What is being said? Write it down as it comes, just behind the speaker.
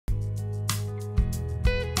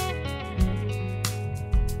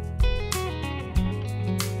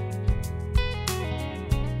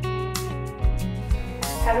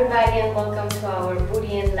everybody, and welcome to our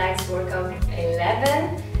booty and legs workout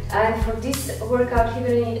 11. And for this workout you're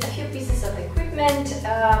going to need a few pieces of equipment.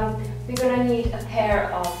 We're going to need a pair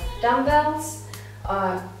of dumbbells,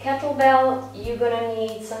 a kettlebell. You're going to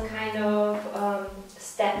need some kind of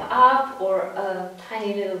step up or a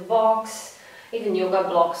tiny little box. Even yoga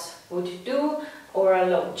blocks would do, or a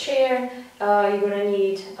low chair. You're going to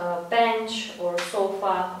need a bench or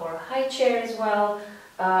sofa or a high chair as well.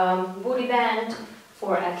 Booty band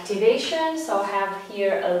for activation, so I have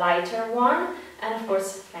here a lighter one, and of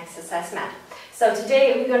course exercise mat. So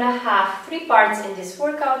today we're gonna have 3 parts in this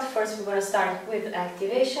workout. First we're gonna start with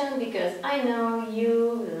activation, because I know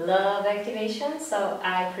you love activation, so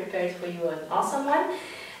I prepared for you an awesome one.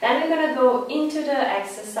 Then we're gonna go into the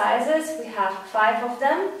exercises. We have 5 of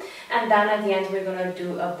them, and then at the end we're gonna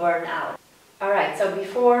do a burnout. Alright, so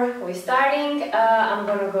before we're starting, I'm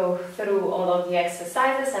going to go through all of the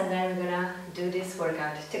exercises and then we're going to do this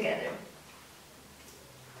workout together.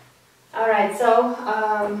 Alright, so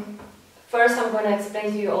first I'm going to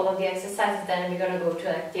explain to you all of the exercises, then we're going to go to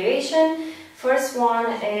activation. First one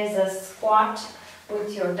is a squat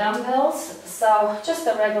with your dumbbells. So just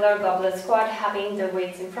a regular goblet squat, having the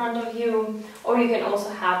weights in front of you, or you can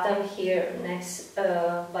also have them here next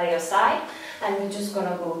by your side. And you're just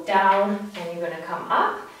gonna go down and you're gonna come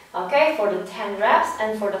up, okay, for the 10 reps,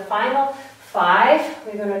 and for the final 5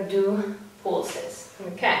 we're gonna do pulses,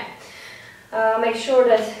 okay. Make sure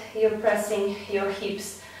that you're pressing your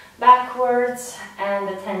hips backwards and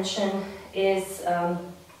the tension is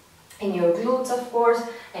in your glutes, of course,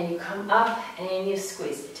 and you come up and you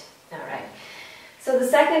squeeze it. Alright, so the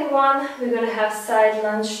second one, we're gonna have side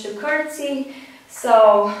lunge to curtsy.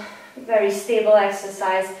 So very stable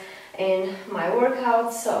exercise in my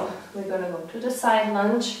workout. So we're gonna go to the side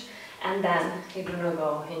lunge and then you're gonna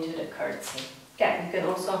go into the curtsy. Okay, you can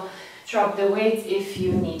also drop the weights if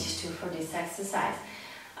you need to for this exercise.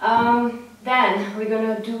 Then we're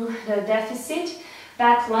gonna do the deficit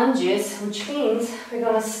back lunges, which means we're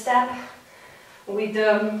gonna step with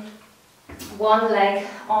one leg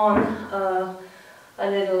on a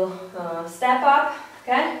little step up,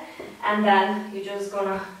 okay, and then you're just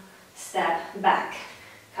gonna step back,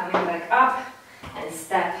 coming back up and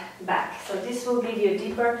step back. So this will give you a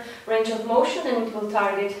deeper range of motion and it will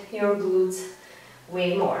target your glutes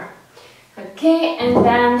way more. Okay, and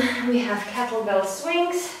then we have kettlebell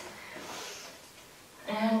swings.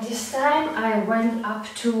 And this time I went up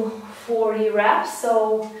to 40 reps,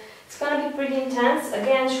 so it's gonna be pretty intense.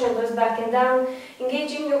 Again, shoulders back and down,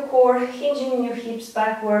 engaging your core, hinging your hips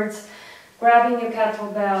backwards, grabbing your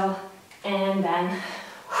kettlebell, and then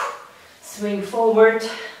swing forward.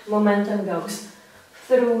 Momentum goes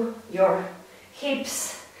through your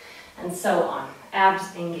hips and so on.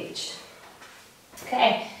 Abs engaged.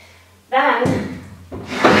 Okay, then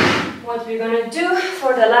what we're gonna do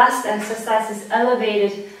for the last exercise is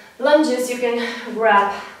elevated lunges. You can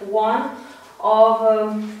grab one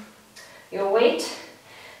of your weight.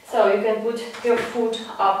 So you can put your foot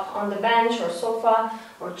up on the bench or sofa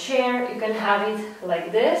or chair. You can have it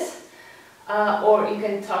like this, or you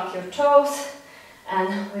can tuck your toes. And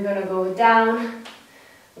we're gonna go down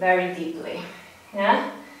very deeply. Yeah?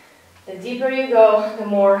 The deeper you go, the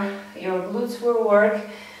more your glutes will work.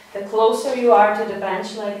 The closer you are to the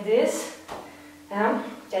bench like this, yeah,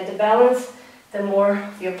 get the balance, the more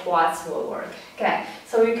your quads will work. Okay,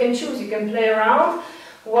 so you can choose, you can play around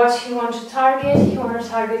what you want to target. You want to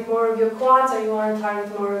target more of your quads, or you want to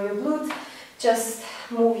target more of your glutes. Just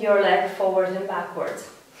move your leg forward and backwards.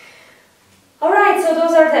 Alright, so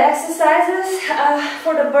those are the exercises.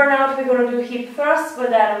 For the burnout we're going to do hip thrust, but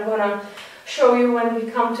that I'm going to show you when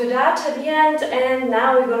we come to that at the end. And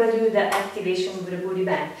now we're going to do the activation with the booty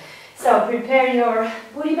band. So prepare your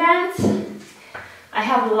booty bands. I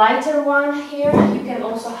have a lighter one here. You can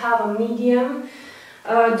also have a medium.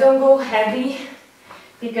 Don't go heavy,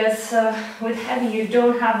 because with heavy you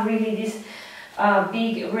don't have really this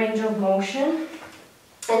big range of motion.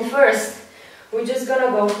 And first, we're just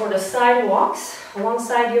gonna go for the side walks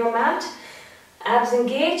alongside your mat, abs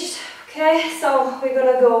engaged. Okay, so we're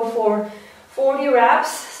gonna go for 40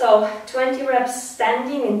 reps, so 20 reps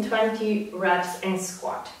standing and 20 reps in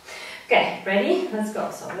squat. Okay, ready? Let's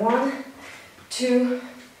go. So 1, 2,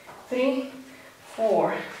 3,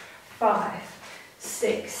 4, 5,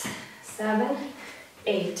 6, 7,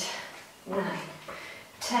 8, 9,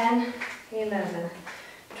 10, 11,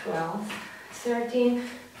 12, 13,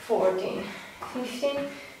 14, 15,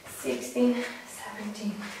 16,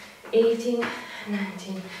 17, 18,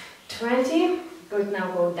 19, 20. Good,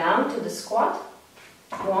 now go down to the squat.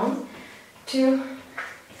 1, 2,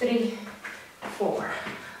 3, 4,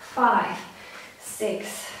 5,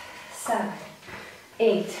 6, 7,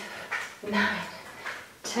 8, 9,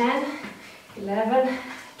 10, 11,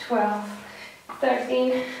 12,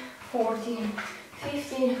 13, 14,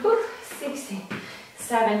 15, 16,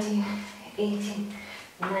 17, 18,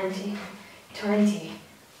 19, 20.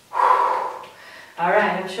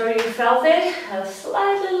 Alright, I'm sure you felt it. A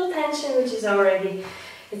slight little tension, which is already,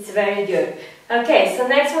 it's very good. Okay, so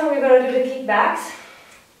next one we're going to do the kickbacks.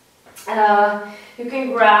 You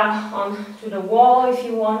can grab onto the wall if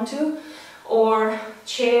you want to, or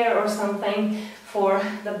chair or something for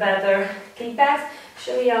the better kickbacks.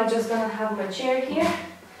 Actually, I'm just going to have my chair here,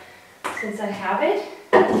 since I have it.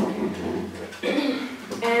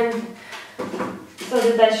 And so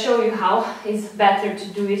that I show you how it's better to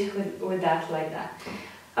do it with that like that.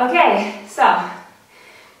 Okay, so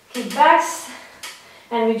kickbacks,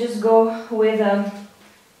 and we just go with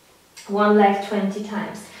one leg 20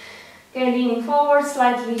 times. Okay, leaning forward,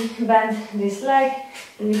 slightly bend this leg,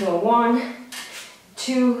 and we go 1,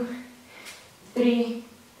 2, 3,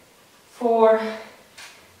 4,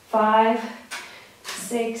 5,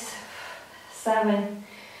 6, 7,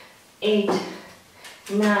 8,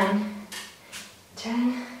 9,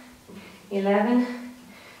 10, 11,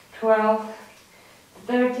 12,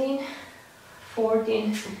 13,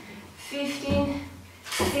 14, 15,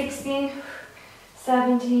 16,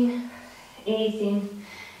 17, 18,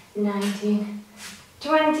 19,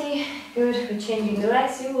 20. Good. We're changing the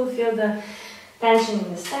legs. You will feel the tension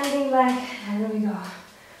in the standing leg. And we go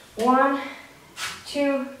 1,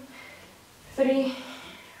 2, 3,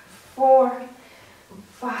 4,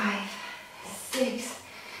 5, 6,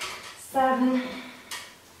 7,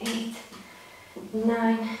 8,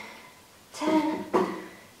 9, 10,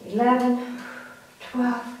 11,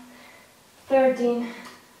 12, 13,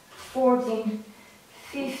 14,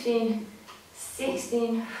 15,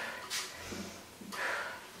 16,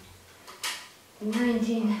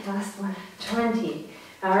 19, last one, 20.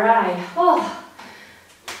 All right. Oh,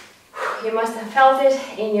 you must have felt it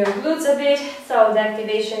in your glutes a bit. So the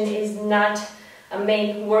activation is not a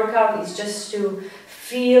main workout. It's just to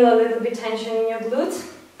feel a little bit tension in your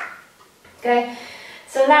glutes. Okay.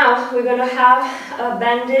 So now we're gonna have a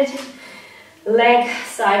bended leg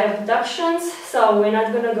side abductions. So we're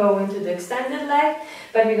not gonna go into the extended leg,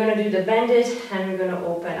 but we're gonna do the bended and we're gonna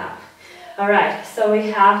open up. All right. So we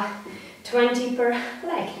have 20 per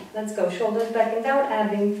leg. Let's go. Shoulders back and down,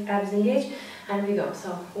 abs engaged, and we go. So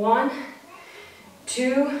 1,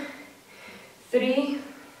 2, 3,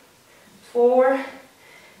 4,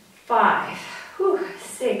 5,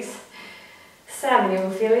 6, 7. You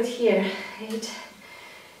will feel it here. 8,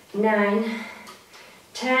 9,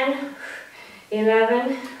 10,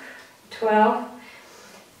 11, 12,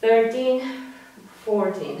 13,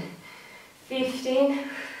 14, 15,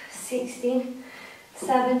 16,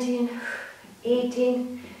 17,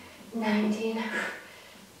 18, 19,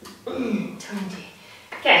 20.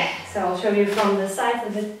 Okay, so I'll show you from the side so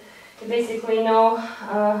that you basically know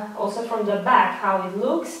also from the back how it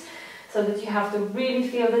looks, so that you have to really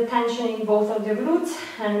feel the tension in both of the glutes.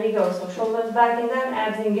 And we go. So shoulders back and down,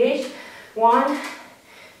 abs engaged. 1,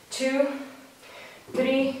 2,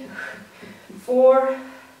 3, 4,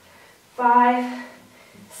 5,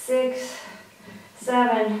 6,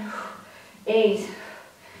 7, 8,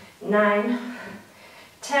 9,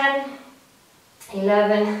 10,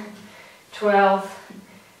 11, 12,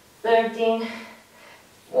 13,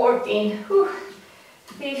 14,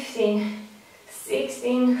 15,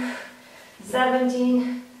 16,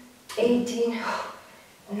 17, 18,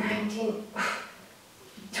 19,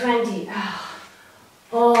 20.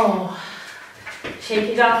 Oh, shake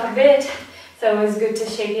it off a bit. It's always good to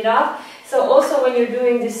shake it off. So also when you're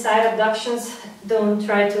doing these side abductions, don't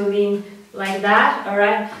try to lean like that, all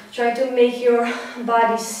right? Try to make your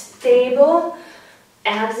body stable,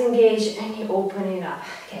 abs engaged, and you open it up.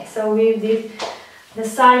 Okay, so we did the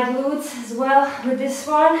side glutes as well with this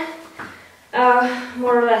one,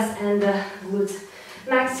 more or less, and the glutes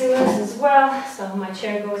maximus as well. So my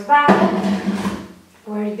chair goes back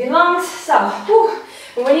where it belongs. So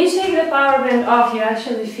when you take the power band off, you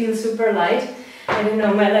actually feel super light. I don't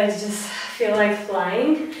know, my legs just feel like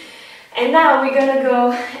flying. And now we're gonna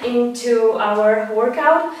go into our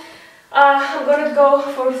workout. I'm gonna go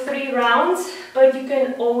for 3 rounds, but you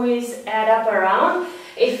can always add up a round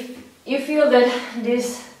if you feel that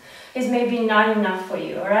this is maybe not enough for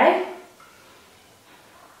you, all right?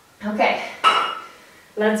 Okay,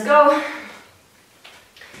 let's go.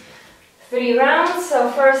 3 rounds.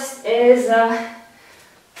 So first is a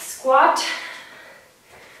squat,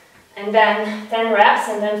 and then 10 reps,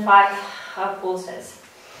 and then 5 pulses.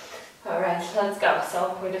 All right, let's go.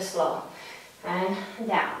 So with a slow and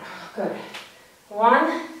down. Good.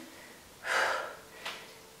 1,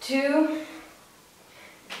 2,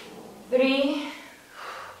 3,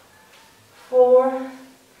 4,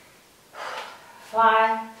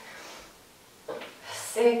 5,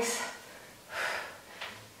 6,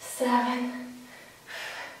 7,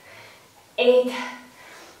 8,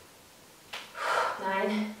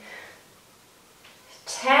 9,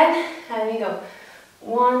 10, and we go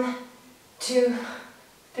 1, 2,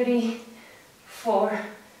 3, 4,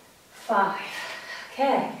 5.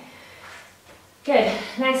 Okay, good.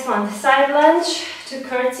 Next one, side lunge to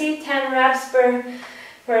curtsy, 10 reps per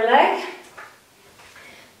leg.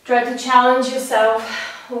 Try to challenge yourself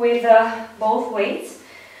with both weights.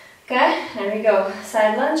 Okay, there we go.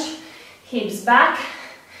 Side lunge, hips back.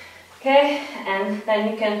 Okay, and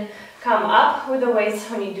then you can come up with the weights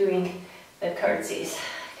when you're doing the curtsies.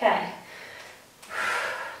 Okay,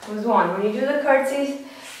 that was one. When you do the curtsies,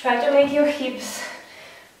 try to make your hips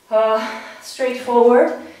straight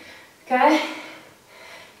forward. Okay,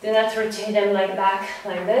 do not rotate them like back,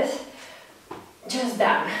 like this. Just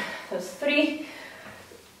down. Those 3.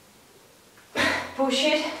 Push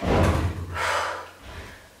it.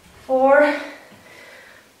 4.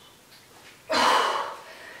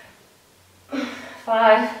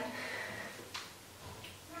 5.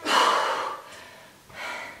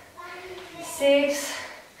 6.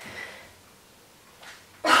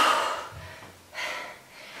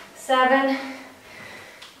 7.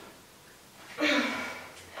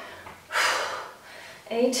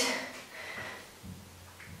 8.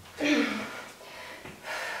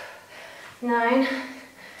 9.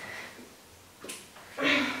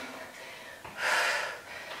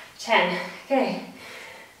 10. Okay,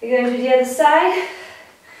 we're going to the other side.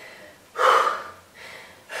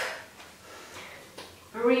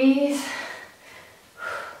 Breathe.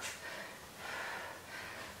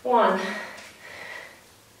 1.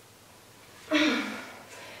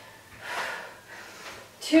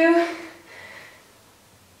 2.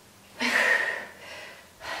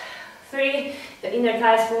 3. The inner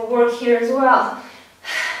thighs will work here as well.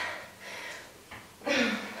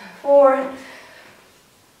 4.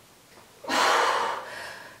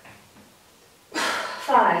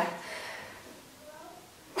 5.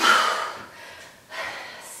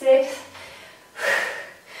 6.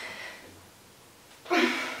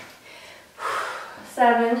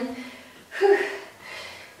 7.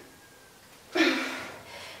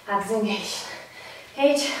 Abs engaged.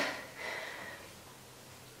 8.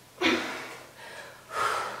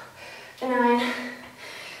 9.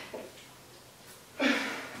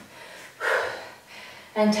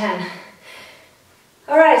 And 10.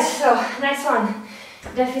 Alright, so next one.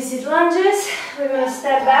 Deficit lunges. We're going to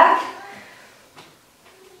step back.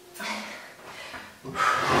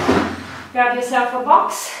 Grab yourself a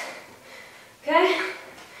box. Okay?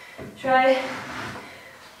 Try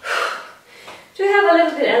to have a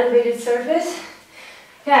little bit elevated surface.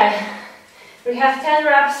 Okay. We have 10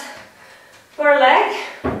 reps per leg.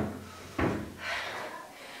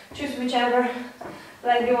 Choose whichever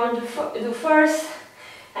leg you want to do first.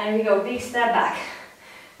 And we go big step back.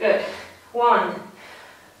 Good. 1,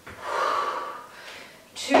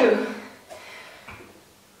 2,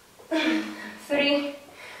 3,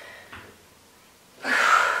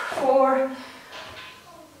 4,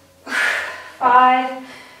 5,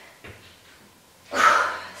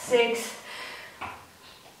 6,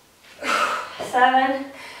 7,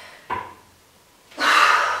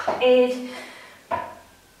 8,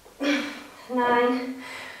 9,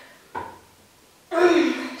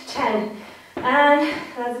 10. And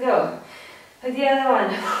let's go. With the other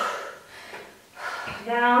one.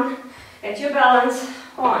 Down. Get your balance.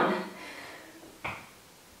 1,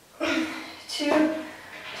 2,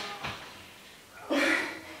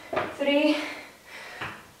 3,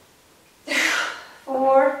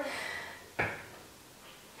 4,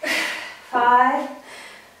 5,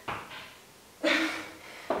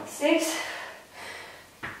 6,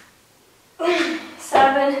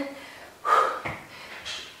 7,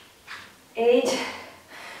 8,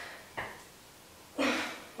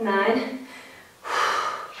 9,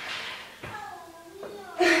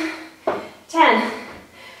 10.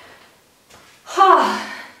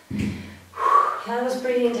 That was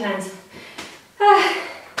pretty intense.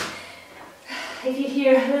 If you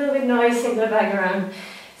hear a little bit noise in the background,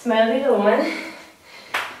 it's my little one.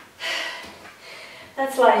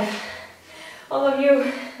 That's life. All of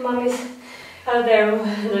you mommies out there will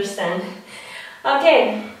understand.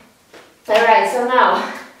 Okay. Alright, so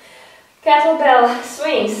now kettlebell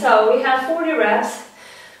swing. So we have 40 reps.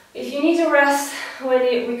 If you need to rest when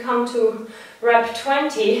we come to rep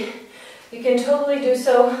 20, you can totally do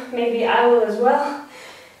so. Maybe I will as well.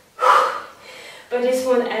 but this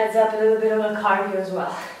one adds up a little bit of a cardio as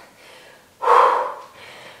well.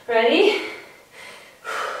 Ready?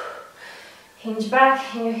 Hinge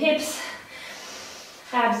back in your hips,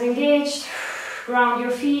 abs engaged, ground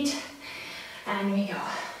your feet, and we go.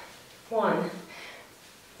 1,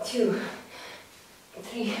 2,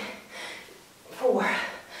 3, 4, 5,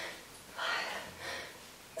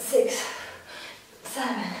 6,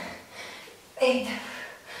 7, 8,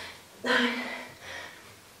 9,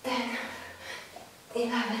 10,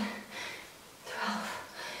 11, 12,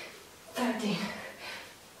 13,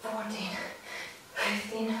 14,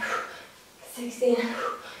 15, 16,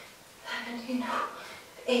 17,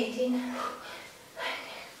 18, 19,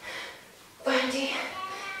 20,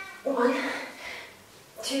 1,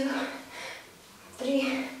 2,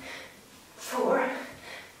 3, 4,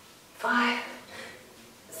 5,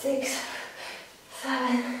 6,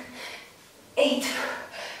 7, 8,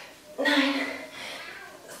 9,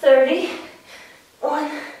 30,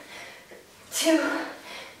 1, 2,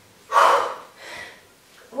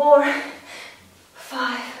 4,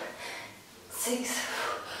 5, 6,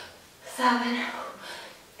 7,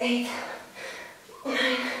 8,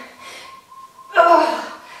 9,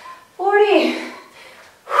 40.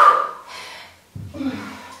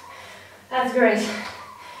 That's great.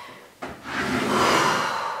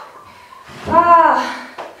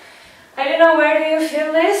 I don't know where do you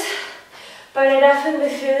feel this, but I definitely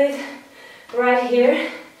feel it right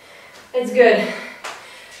here. It's good.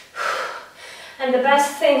 And the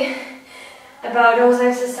best thing about those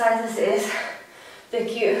exercises is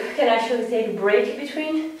that you can actually take a break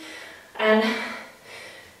between and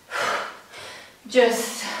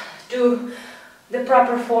just do the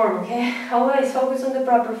proper form, okay? Always focus on the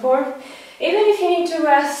proper form. Even if you need to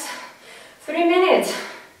rest 3 minutes,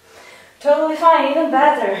 totally fine, even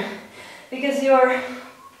better, because your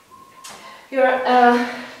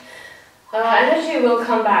energy will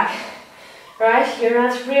come back, right? You're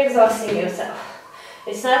not re-exhausting yourself.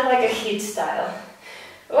 It's not like a heat style.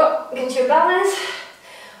 Oh, get your balance.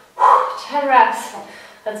 10 reps.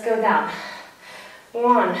 Let's go down.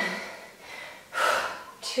 1,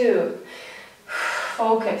 2,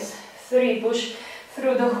 focus. 3, push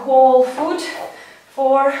through the whole foot.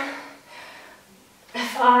 4,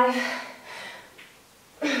 5,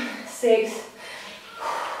 6,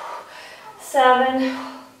 7,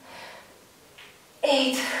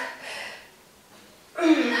 8,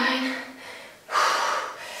 9,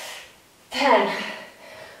 10.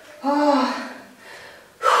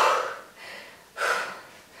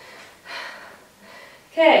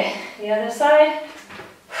 Okay, the other side.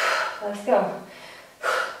 Let's go.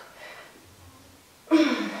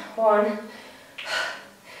 1,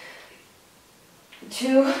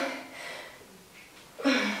 2,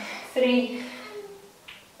 3,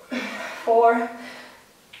 4,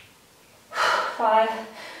 5,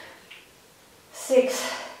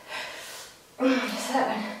 6,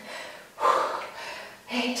 7,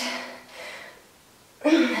 8,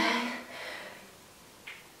 9,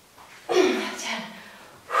 10.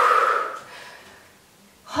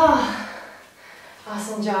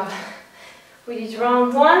 Awesome job. We did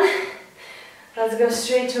round 1. Let's go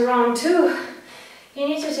straight to round 2. You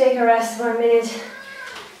need to take a rest for a minute.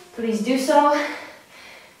 Please do so.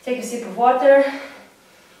 Take a sip of water.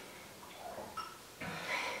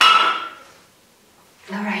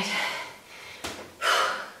 All right.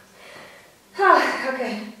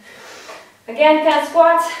 Okay. Again, 10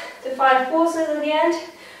 squats to 5 pulses at the end.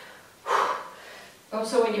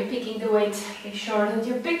 Also, when you're picking the weights, make sure that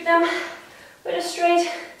you pick them with a straight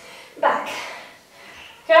back.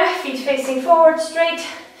 Okay, feet facing forward, straight.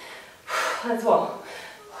 Let's go.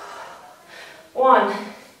 1,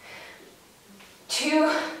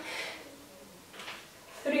 2,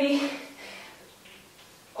 3,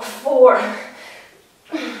 4,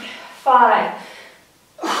 5,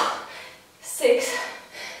 6,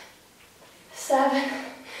 7,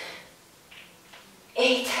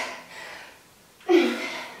 8,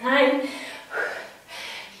 9,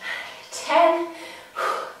 10.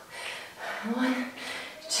 1,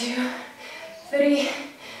 2, 3,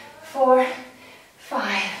 4,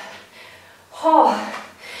 5.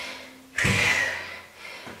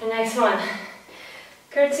 The next one,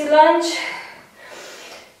 curtsy lunge,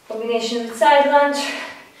 combination with side lunge.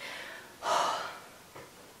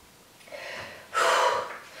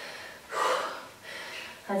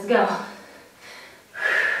 Let's go.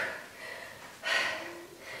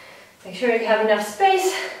 Make sure you have enough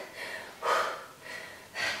space.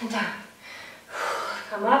 And down.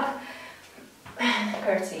 Come up and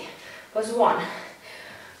curtsy. Goes 1,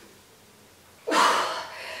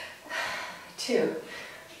 2,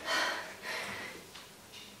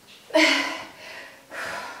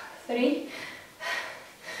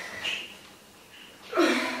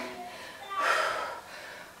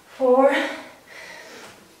 4,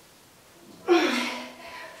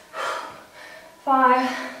 5,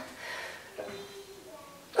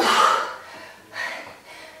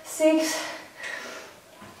 6,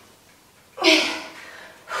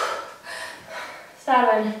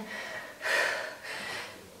 7,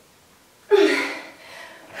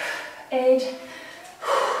 8,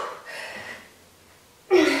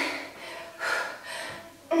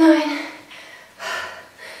 9,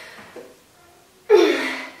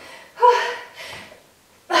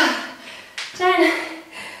 10.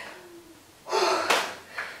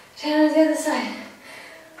 10 on the other side.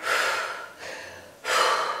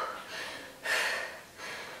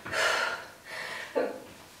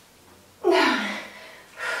 Down.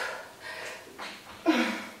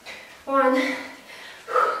 1,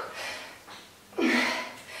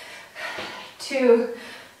 2,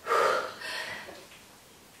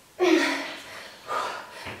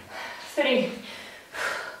 3,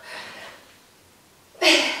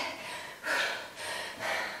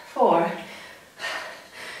 4,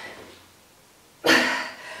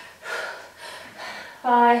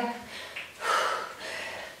 5,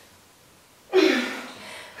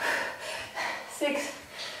 6,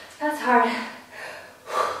 that's hard.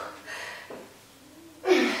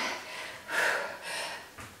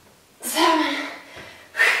 7,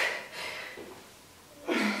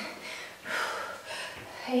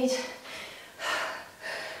 8,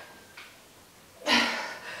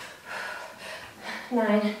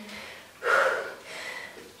 9,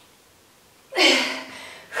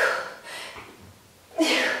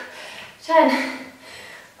 10.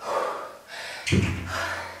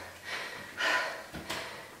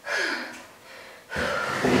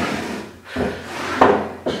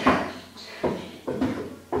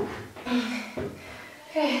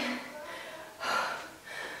 Okay.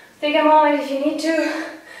 Take a moment if you need to.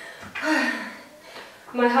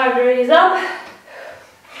 My heart rate is up.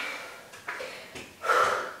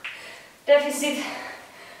 Deficit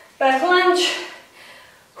back lunge.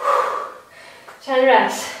 10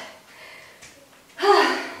 reps.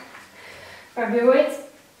 Grab your weights.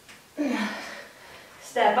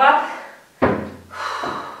 Step up.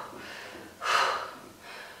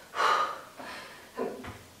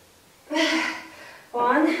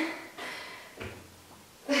 1,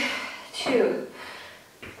 2,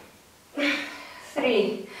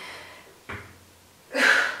 3,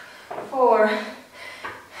 4,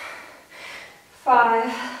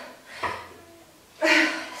 5,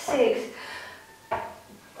 6,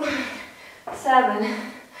 7,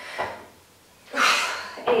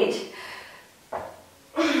 8,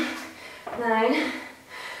 9,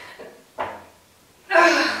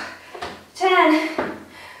 10.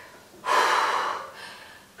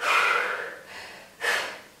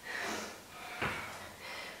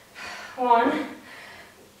 1,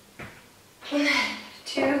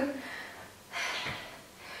 2,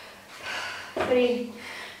 3,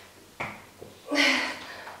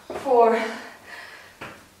 4,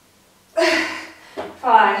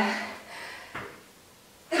 5,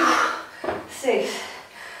 6,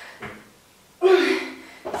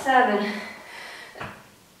 7,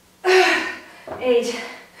 8,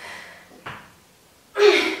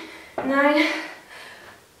 9,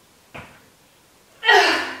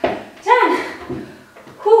 10.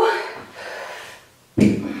 Whew.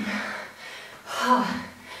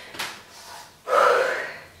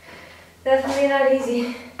 Definitely not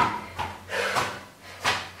easy.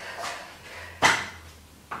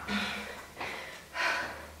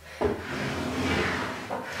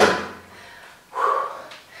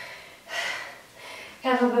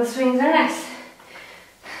 Kettlebell swings are next.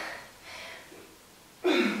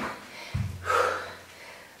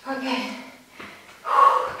 Okay.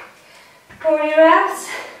 40 reps.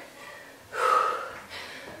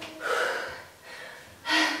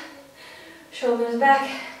 Shoulders back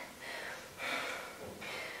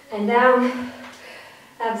and down.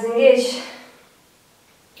 Abs engaged.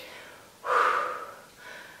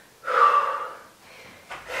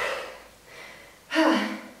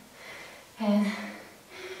 And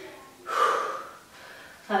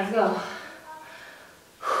let's go.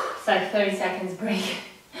 It's like 30 seconds break.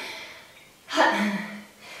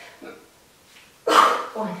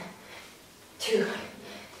 1, 2,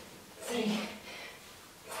 3,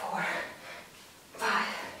 4, 5,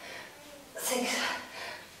 6,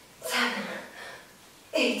 7,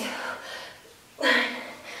 8, 9,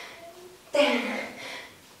 10,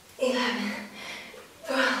 11,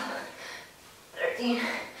 12, 13,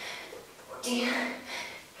 14,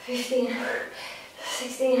 15,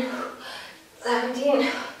 16,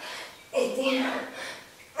 17, 18,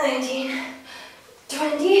 19,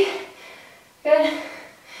 20. Good.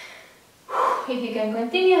 If you can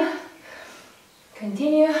continue,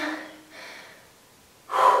 continue.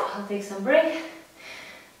 I'll take some break.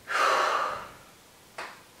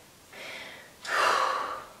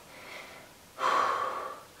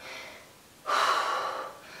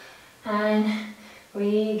 And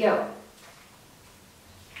we go.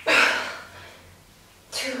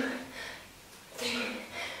 2, 3,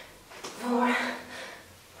 4,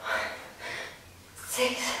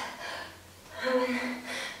 6, 7,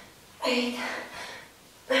 8,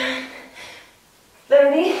 9,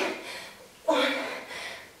 30. 1,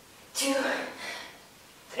 2,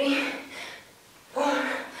 3, 4,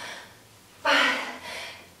 5,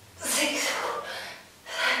 6,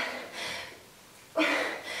 7.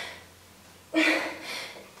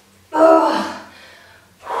 Oh.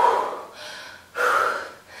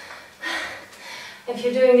 If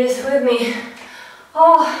you're doing this with me,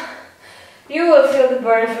 oh, you will feel the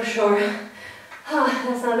burn for sure. Oh,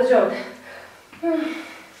 that's not a joke.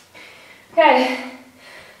 Okay.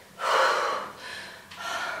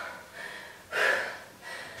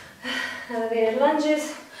 Elevated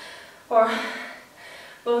lunges or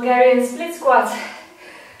Bulgarian split squats.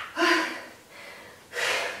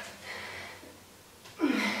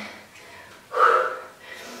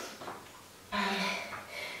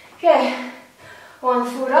 Okay, one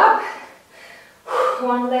foot up,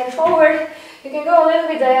 one leg forward. You can go a little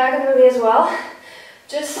bit diagonally as well,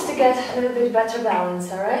 just to get a little bit better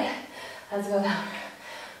balance, alright? Let's go down.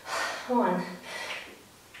 1,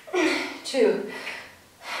 2,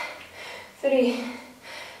 3,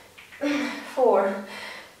 4,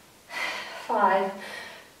 5,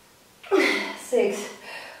 6,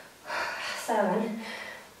 7,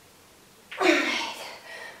 8,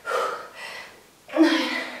 9,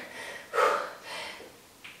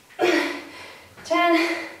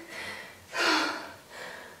 10.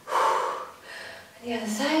 The other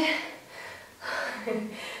side.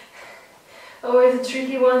 Always a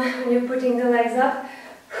tricky one when you're putting the legs up.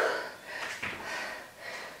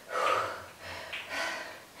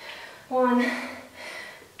 1,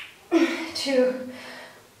 2,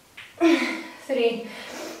 3,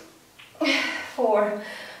 4,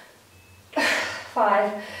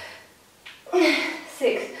 5,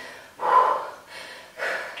 6,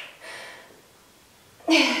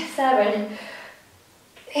 7,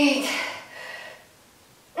 8,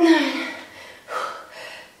 9,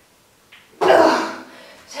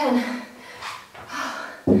 10.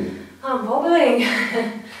 I'm wobbling.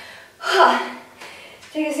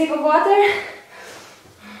 Take a sip of water.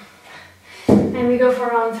 And we go for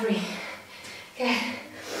round 3. Okay.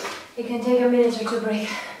 You can take a minute or 2 break.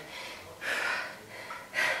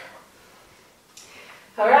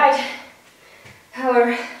 Alright.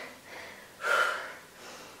 Our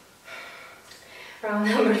round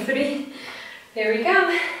number 3. Here we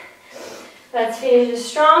come. Let's finish this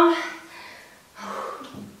strong.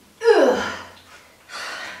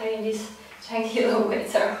 I mean, these 10 kilo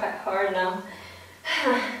weights are quite hard now.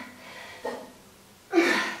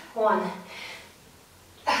 1,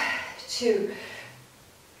 2,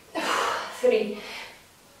 3,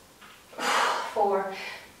 4,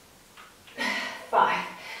 5,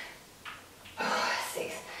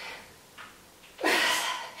 6,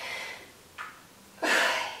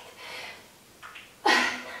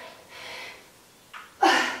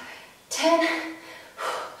 10.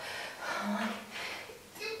 1,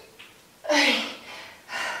 3,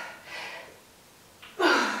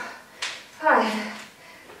 5.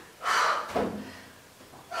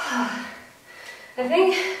 I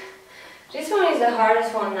think this one is the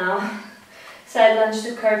hardest one now. Side lunge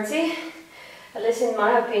to curtsy, at least in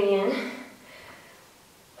my opinion.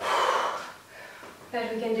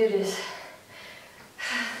 But we can do this.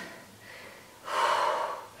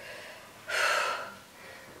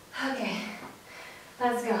 Okay,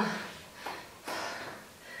 let's go.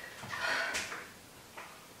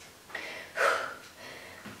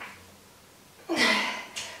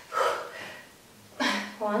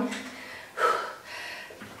 1,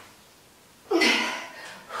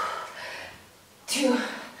 2,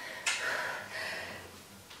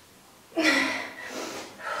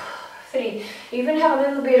 3. You even have a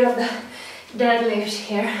little bit of the deadlift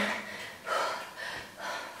here.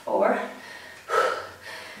 4.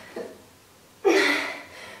 5.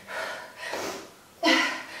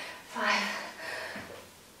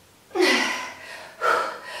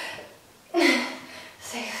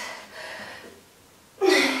 6.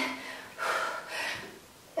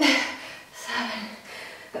 7.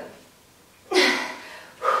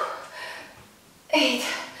 8.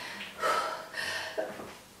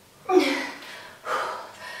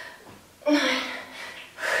 9.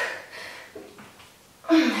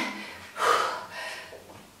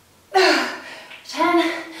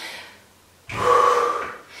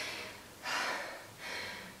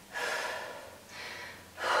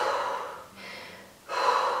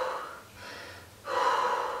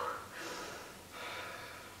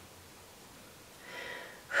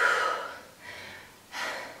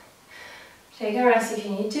 Take a rest if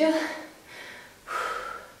you need to.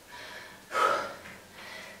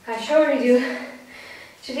 I surely do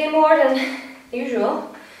today more than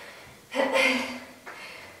usual. There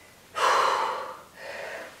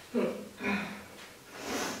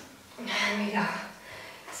we go.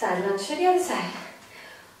 Side lunge to the other side.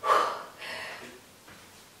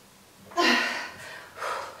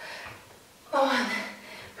 1,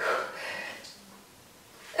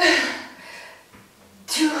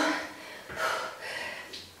 2,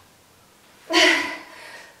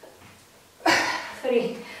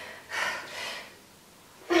 3,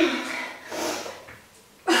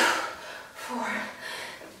 4,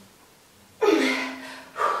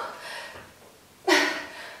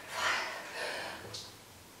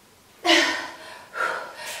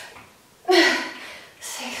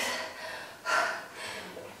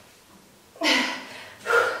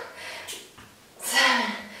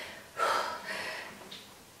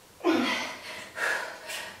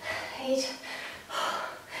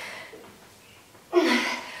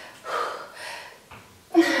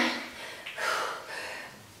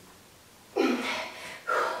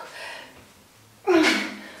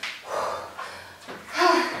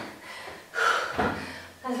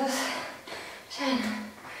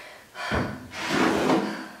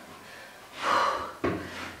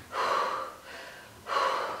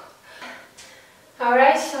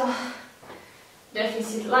 'Alright, so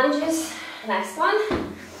deficit lunges, next one.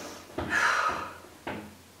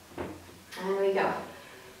 And we go.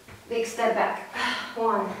 Big step back.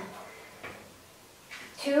 1,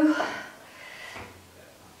 2,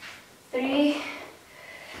 3,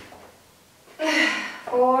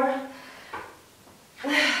 4,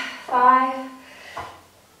 5,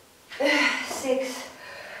 6,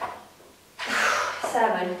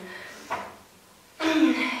 7,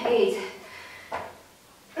 8,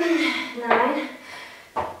 9,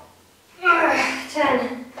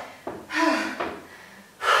 10.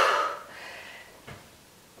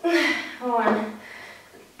 1,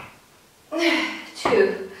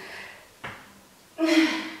 2,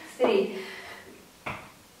 3,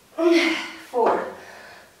 4,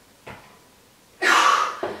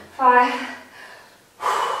 5,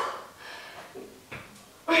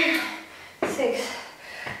 6,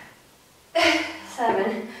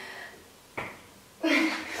 7,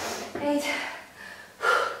 8,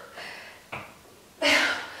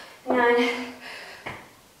 9,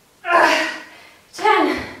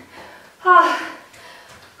 10.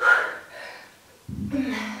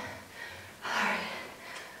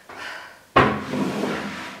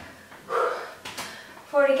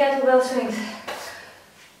 40 kettlebell swings.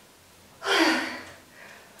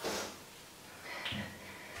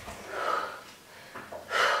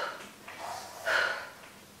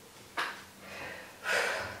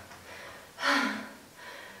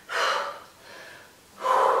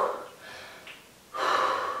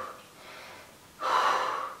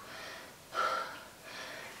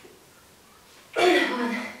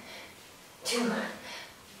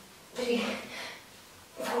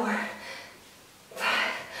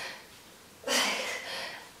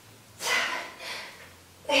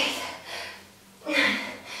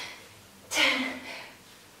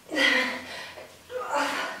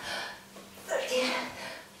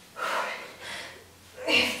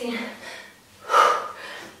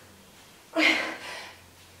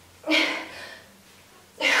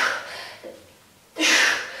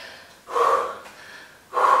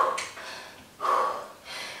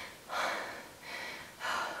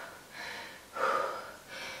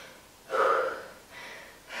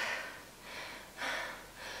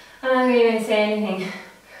 I'm not going to even say anything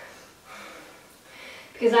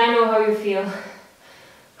because I know how you feel.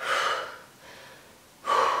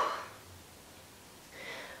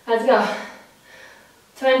 Let's go.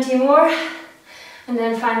 20 more and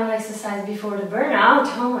then final exercise before the burnout.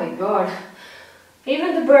 Oh my god.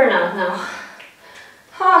 Even the burnout now.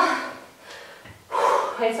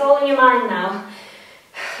 It's all in your mind now.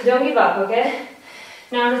 Don't give up, okay?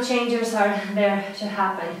 Now the changes are there to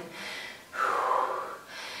happen.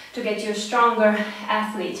 To get you a stronger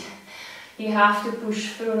athlete, you have to push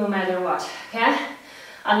through no matter what, okay?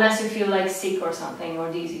 Unless you feel like sick or something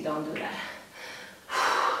or dizzy, don't do that.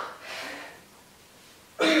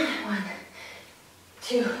 1,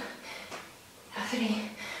 2,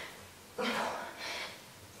 3, 4,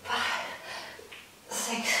 5,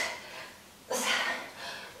 6, 7,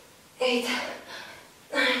 8,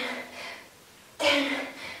 9, 10,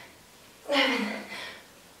 11,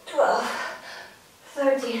 12,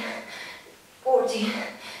 13, 14,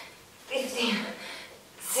 15,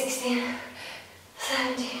 16,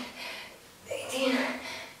 17, 18,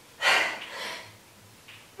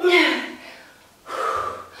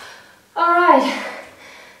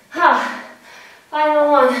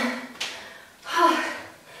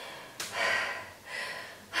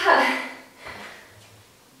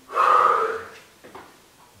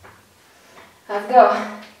 go.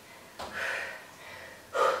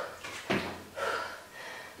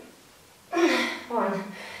 1,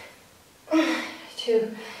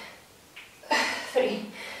 2, 3,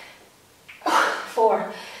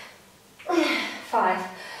 4, 5,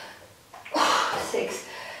 6,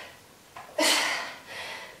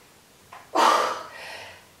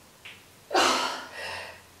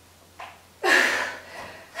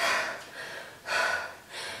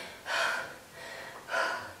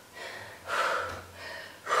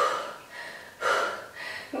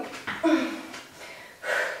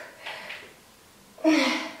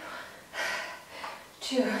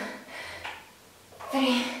 2,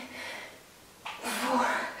 3, 4,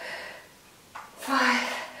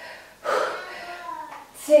 5,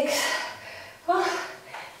 6,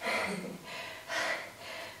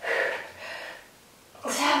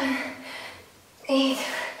 7, 8,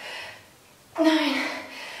 9,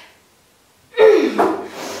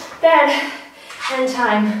 10, and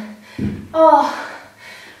time.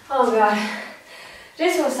 Oh God,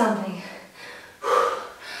 this was something.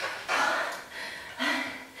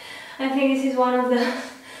 I think this is one of the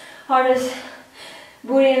hardest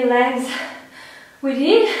booty and legs we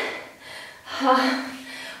did,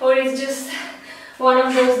 or it's just one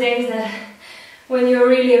of those days that when you're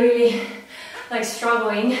really like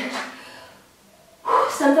struggling,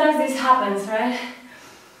 sometimes this happens, right?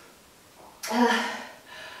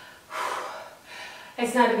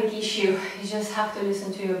 It's not a big issue, you just have to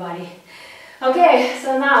listen to your body. Okay,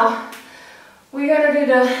 so now we're gonna do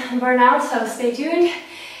the burnout, so stay tuned.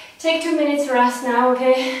 Take 2 minutes rest now,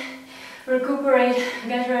 okay? Recuperate,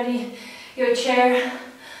 get ready. Your chair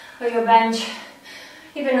or your bench,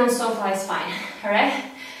 even on sofa is fine, alright?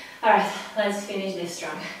 Alright, let's finish this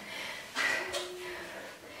strong.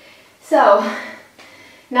 So,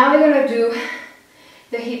 now we're gonna do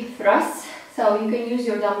the hip thrusts. So you can use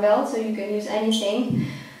your dumbbells, so you can use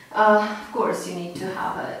anything. Of course, you need to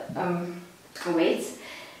have a weights.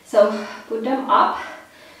 So put them up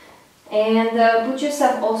and put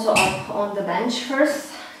yourself also up on the bench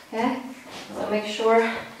first. Okay. So make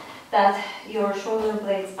sure that your shoulder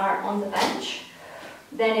blades are on the bench.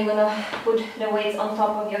 Then you're gonna put the weights on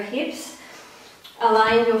top of your hips.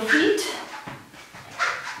 Align your feet.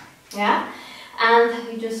 Yeah.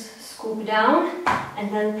 And you just scoop down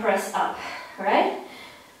and then press up. Right?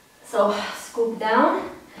 So scoop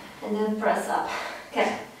down and then press up.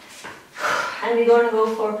 Okay. And we're gonna go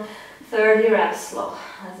for 30 reps slow.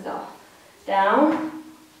 Let's go. Down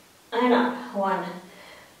and up. 1,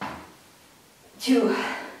 2.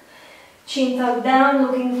 Chin tuck down,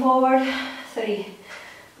 looking forward. 3,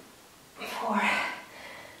 4,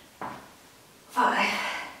 5,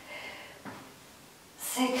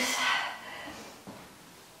 6,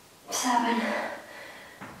 7,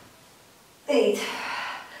 8,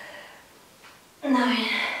 9,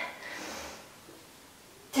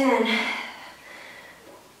 10,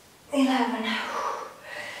 11,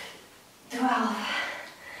 12,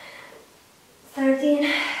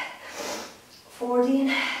 13,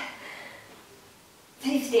 14,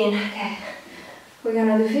 15. Okay, we're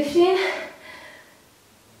gonna do 15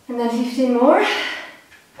 and then 15 more.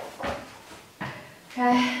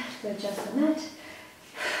 Okay, adjust the mat.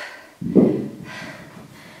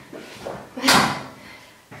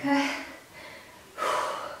 Okay.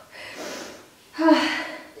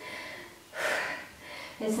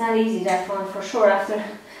 It's not easy, that one, for sure, after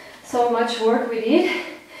so much work we did.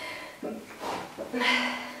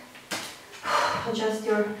 Adjust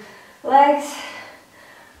your legs.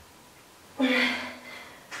 Here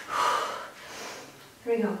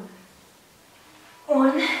we go.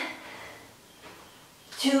 1,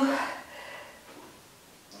 2,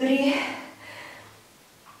 3,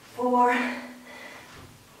 4,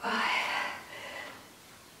 5,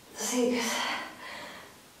 6,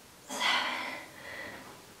 7,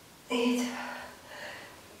 8,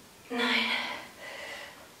 9,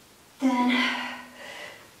 10,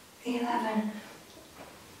 11,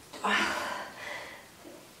 12.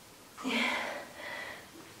 Yeah.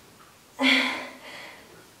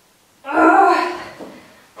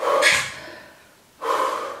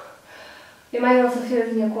 You might also feel it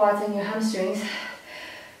in your quads and your hamstrings.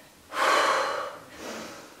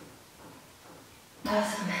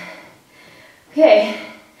 Awesome. Okay,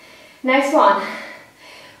 next one.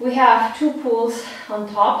 We have 2 pulls on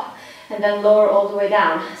top and then lower all the way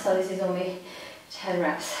down. So this is only 10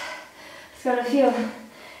 reps. It's gonna feel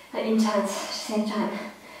intense at the same time.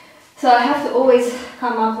 So I have to always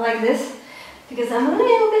come up like this because I'm a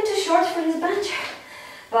little bit too short for this bench.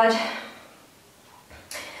 But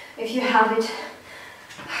if you have it,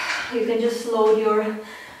 you can just load your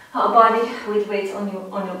body with weights on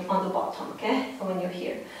the bottom, okay? So when you're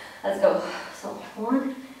here, let's go. So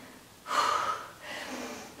 1,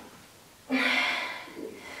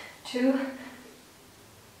 2,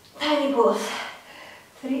 tiny pulls,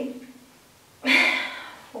 3,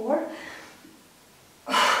 4,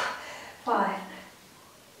 5,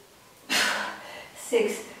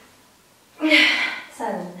 6,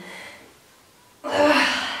 7,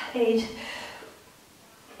 8,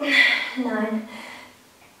 9,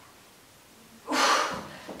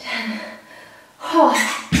 10. Oh.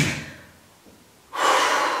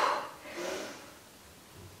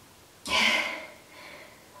 We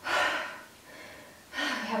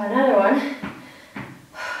have another one.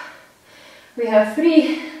 We have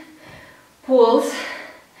 3 pulls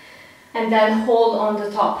and then hold on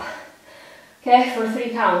the top. Okay, for 3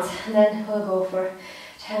 counts, and then we'll go for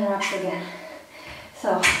 10 reps again.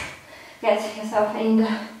 So get yourself in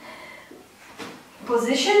the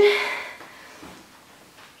position.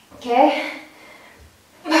 Okay,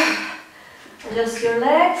 adjust your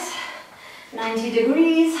legs 90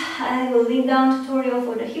 degrees. I will link down tutorial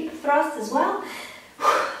for the hip thrust as well.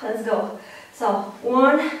 Let's go. So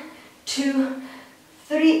 1, 2,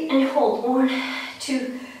 3, and hold. 1,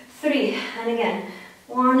 2, 3, and again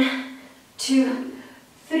 1, 2,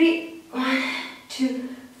 3, 1, 2,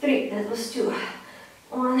 3. That was 2.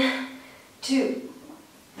 1, 2,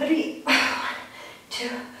 3, 1, 2,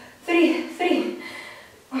 3, 3.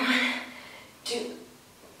 1, 2,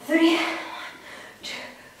 3, 1, 2,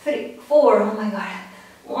 3, 4. Oh my God.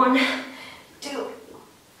 1, 2,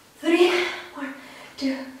 3, 1,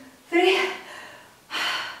 2, 3,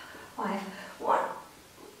 5. 1,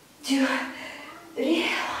 2, 3, 1,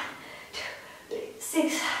 2, 3,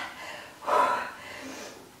 6.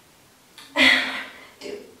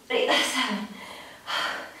 2, 3, 7.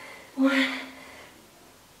 1,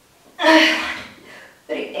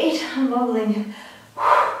 3, 8. I'm bubbling.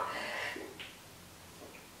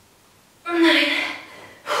 9.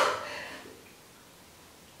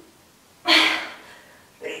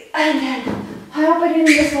 3, and 10. I hope I did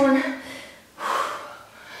this one.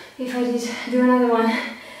 If I did, do another one.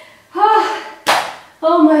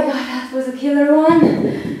 Oh my God, that was a killer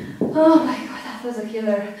one. Oh my God, that was a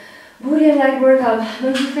killer booty and leg workout,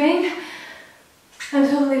 don't you think? I'm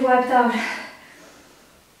totally wiped out.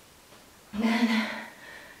 Man,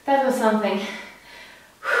 that was something.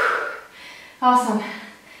 Awesome.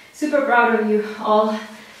 Super proud of you all.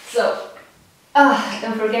 So,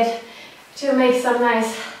 don't forget to make some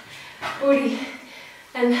nice booty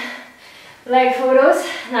and leg photos.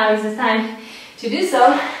 Now is the time to do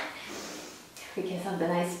so. Because of the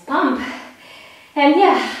nice pump. And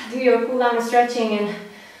yeah, do your cool down stretching and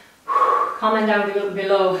comment down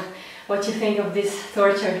below what you think of this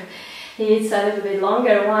torture. It's a little bit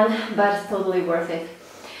longer one, but totally worth it.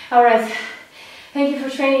 Alright, thank you for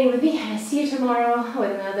training with me, and I'll see you tomorrow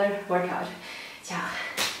with another workout. Ciao.